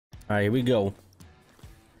Alright, here we go.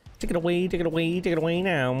 Take it away, take it away, take it away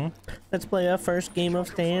now. Let's play our first game of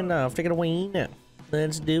standoff. Take it away now.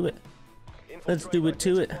 Let's do it. Let's do it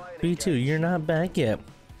to it. B2, you're not back yet.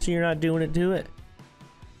 So you're not doing it to it.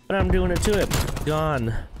 But I'm doing it to it.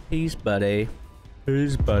 Gone. Peace, buddy.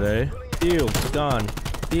 Peace, buddy. You, gone.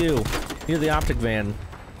 You. You're the optic van.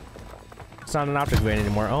 It's not an optic van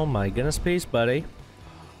anymore. Oh my goodness, peace, buddy.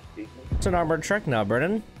 It's an armored truck now,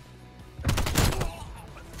 Brennan.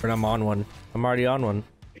 But I'm on one. I'm already on one.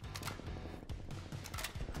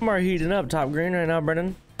 I'm already heating up top green right now,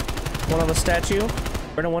 Brennan. One on the statue.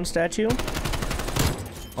 Brennan, one statue.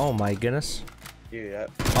 Oh my goodness. Yeah.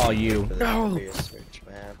 Oh, you. No.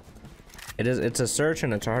 It is. It's a search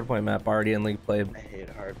and it's a hardpoint map already in league play. I hate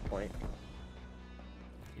hardpoint.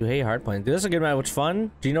 You hate hardpoint. Dude, this is a good map. Which fun.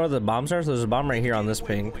 Do you know where the bombs are? So there's a bomb right here on this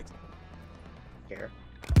ping. Care.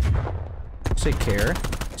 You say care?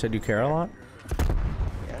 You said you care a lot?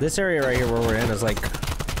 Yeah. This area right here where we're in is like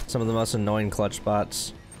some of the most annoying clutch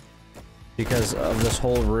spots. Because of this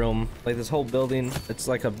whole room. Like this whole building. It's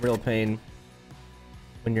like a real pain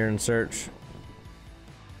when you're in search.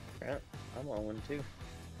 Yeah, I'm on one too.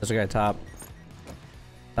 There's a guy top.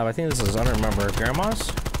 Top, I think this is, I don't remember.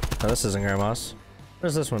 Grandma's? No, this isn't Grandma's. What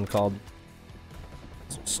is this one called?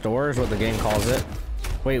 Store is what the game calls it.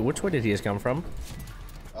 Wait, which way did he just come from?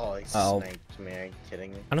 Oh, he sniped me. Are you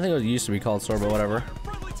kidding me? I don't think it used to be called store, but whatever.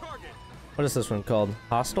 What is this one called?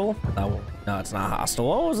 Hostel? No, it's not hostel.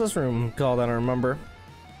 What was this room called? I don't remember.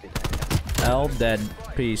 L dead.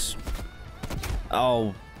 Peace.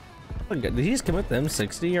 Oh. Did he just commit the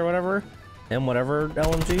M60 or whatever? M whatever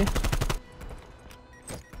LMG?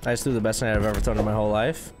 I just threw the best knife I've ever thrown in my whole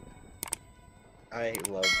life. I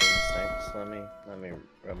love being sniped. Let me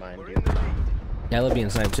remind you. Yeah, I love being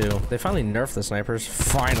sniped too. They finally nerfed the snipers.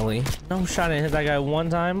 Finally. No shot, I hit that guy one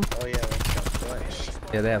time. Oh yeah, that's got flinch.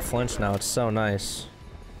 Yeah, they have flinch now. It's so nice.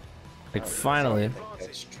 Like finally.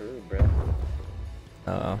 That's true,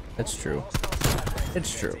 bro. It's true.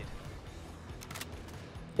 It's true.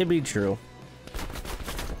 It be true.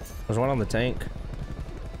 There's one on the tank.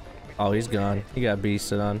 Oh, he's gone. He got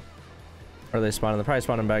beasted on. Or are they spawning? They're probably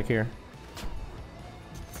spawning back here.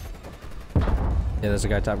 Yeah, there's a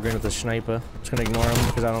guy top green with a sniper. Just gonna ignore him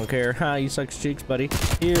because I don't care. Ha, you sucks cheeks, buddy.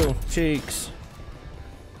 You, cheeks.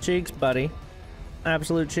 Cheeks, buddy.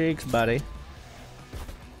 Absolute cheeks, buddy.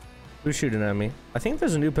 Who's shooting at me? I think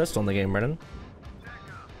there's a new pistol in the game, Brennan.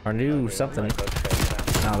 Or new something.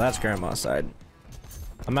 Oh, that's Grandma's side.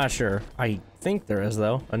 I'm not sure. I think there is,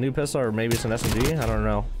 though. A new pistol, or maybe it's an SMG? I don't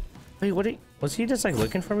know. Wait, was he just like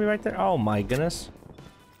looking for me right there? Oh my goodness.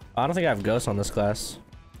 I don't think I have ghosts on this class.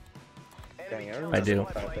 Dang, I do.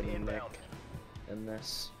 In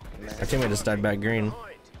this Our teammate just died back green.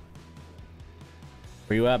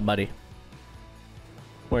 Where you at, buddy?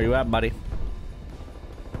 Where you at, buddy?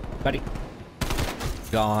 Buddy.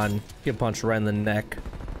 Gone. Get punched right in the neck.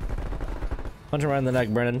 Punch him right in the neck,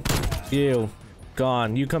 Brennan. You.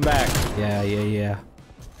 Gone. You come back. Yeah.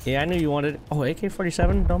 Yeah, I knew you wanted it. Oh,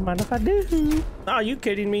 AK-47? Don't mind if I do. Oh, you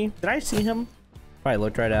kidding me? Did I see him? Probably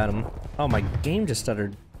looked right at him. Oh, my game just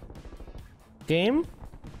stuttered. Game?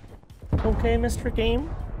 Okay, Mr. Game?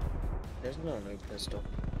 There's no new pistol.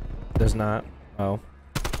 There's not. Oh.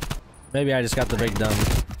 Maybe I just got the big dumb.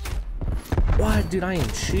 What? Dude, I am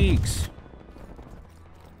cheeks.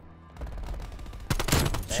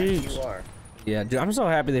 Cheeks. You are. Yeah, dude, I'm so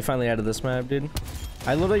happy they finally added this map, dude.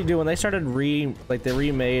 I literally do, when they started they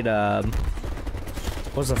remade,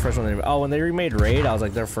 what was the first one they remade? Oh, when they remade Raid, I was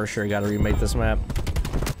like, they're for sure gotta remake this map.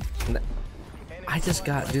 And I just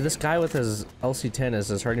got, dude, this guy with his LC-10 is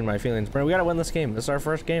just hurting my feelings. Bro, we gotta win this game. This is our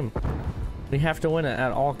first game. We have to win it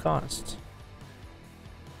at all costs.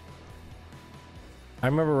 I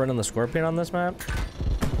remember running the Scorpion on this map.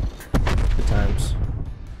 Good times.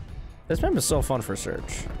 This map is so fun for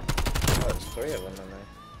search. Oh, there's 3 of them in there.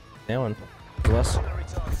 Yeah,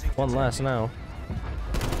 one less now.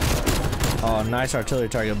 Oh, nice artillery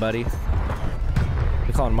target, buddy.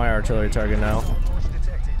 You're calling my artillery target now.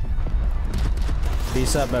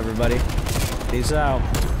 Peace up, everybody. Peace out.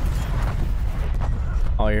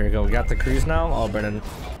 Oh, here we go. We got the cruise now. Oh, Brennan,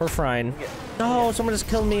 we're frying. No, someone just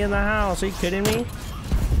killed me in the house. Are you kidding me?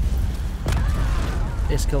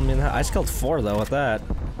 They just killed me in the house. I just killed 4 though with that.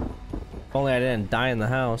 If only I didn't die in the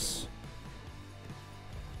house.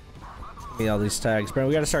 Need all these tags. Brennan,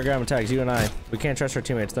 we gotta start grabbing tags, you and I. We can't trust our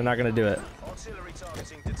teammates. They're not gonna do it.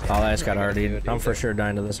 Oh, I just got RD'd. I'm for sure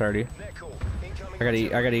dying to this RD. I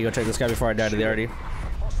gotta go check this guy before I die to the RD. You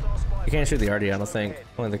can't shoot the RD, I don't think.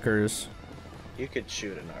 Only the cruise. You could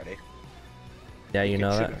shoot an RD. Yeah, you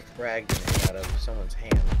know that. A frag grenade out of someone's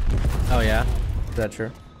hand. Oh yeah, is that true?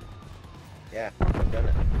 Yeah, I've done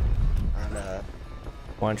it. On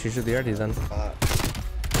Why don't you shoot the RD then? bot.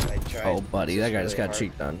 I tried. Oh, buddy, that guy just got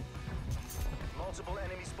cheek done.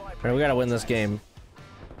 Alright, we gotta win this game.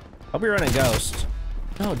 Hope you're running Ghost.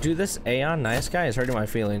 No, dude, this Aeon nice guy is hurting my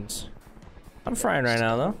feelings. I'm frying right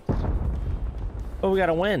now, though. Oh, we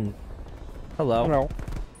gotta win. Hello. Hello.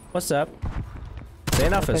 What's up?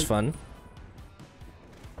 Standoff is fun.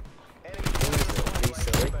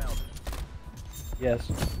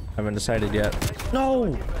 Yes. Haven't decided yet.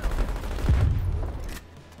 No!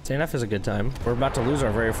 Standoff is a good time. We're about to lose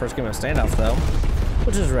our very first game of Standoff, though,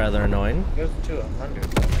 which is rather annoying. It goes to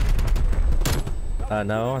 100.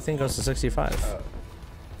 No, I think it goes to 65. Oh.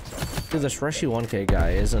 Dude, this Rushy 1K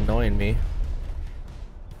guy is annoying me.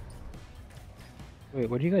 Wait,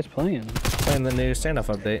 what are you guys playing? Playing the new Standoff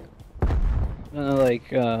update.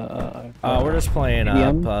 We're just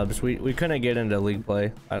playing pubs. We couldn't get into league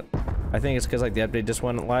play. I think it's because like the update just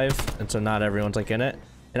went live, and so not everyone's like in it.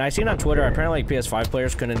 And I seen on Twitter apparently like PS5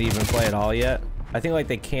 players couldn't even play at all yet. I think like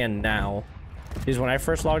they can now. Because when I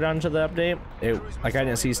first logged on to the update, I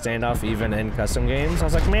didn't see Standoff even in custom games. I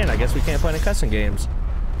was like, man, I guess we can't play in custom games.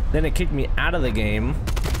 Then it kicked me out of the game,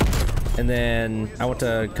 and then I went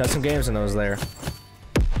to custom games and it was there.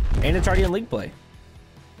 And it's already in league play.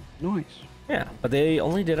 Nice. Yeah, but they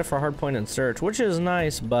only did it for hardpoint and search, which is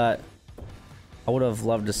nice, but I would have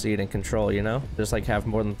loved to see it in control, you know? Just like have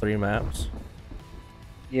more than 3 maps.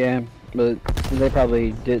 Yeah, but they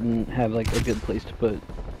probably didn't have like a good place to put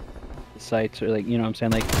the sites, or like, you know what I'm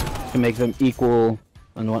saying, like to make them equal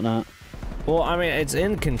and whatnot. Well, I mean, it's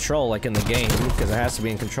in control, like in the game, because it has to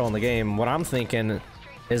be in control in the game. What I'm thinking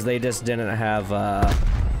is they just didn't have,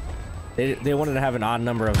 they wanted to have an odd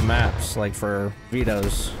number of maps, like for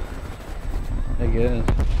vetoes. I guess.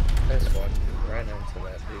 That's what ran into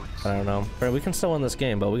that dude. I don't know. But we can still win this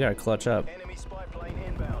game, but we gotta clutch up.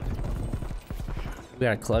 We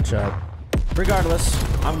gotta clutch up. Regardless,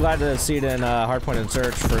 I'm glad to see it in hardpoint and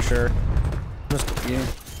search for sure. Just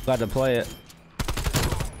glad to play it.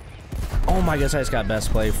 Oh my gosh, I just got best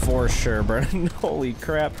play for sure, Brennan. Holy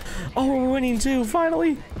crap. Oh, we're winning too,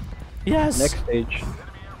 finally. Yes. Next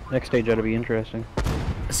stage ought to be interesting.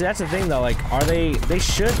 See, that's the thing though, like, they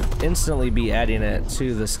should instantly be adding it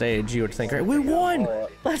to the stage, you would think, right? We won!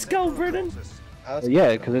 Let's go, Brennan!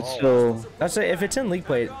 Yeah, because it's still... That's it, if it's in League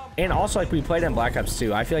Play, and also like we played in Black Ops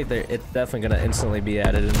 2, I feel like it's definitely gonna instantly be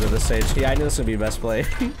added into the stage. Yeah, I knew this would be best play.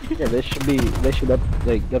 Yeah, they should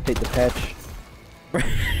update the patch.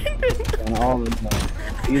 And all the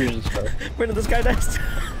computers and stuff. Brennan, this guy dies.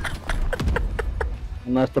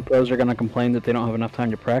 Unless the pros are gonna complain that they don't have enough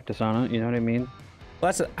time to practice on it, you know what I mean?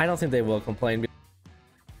 Well, I don't think they will complain.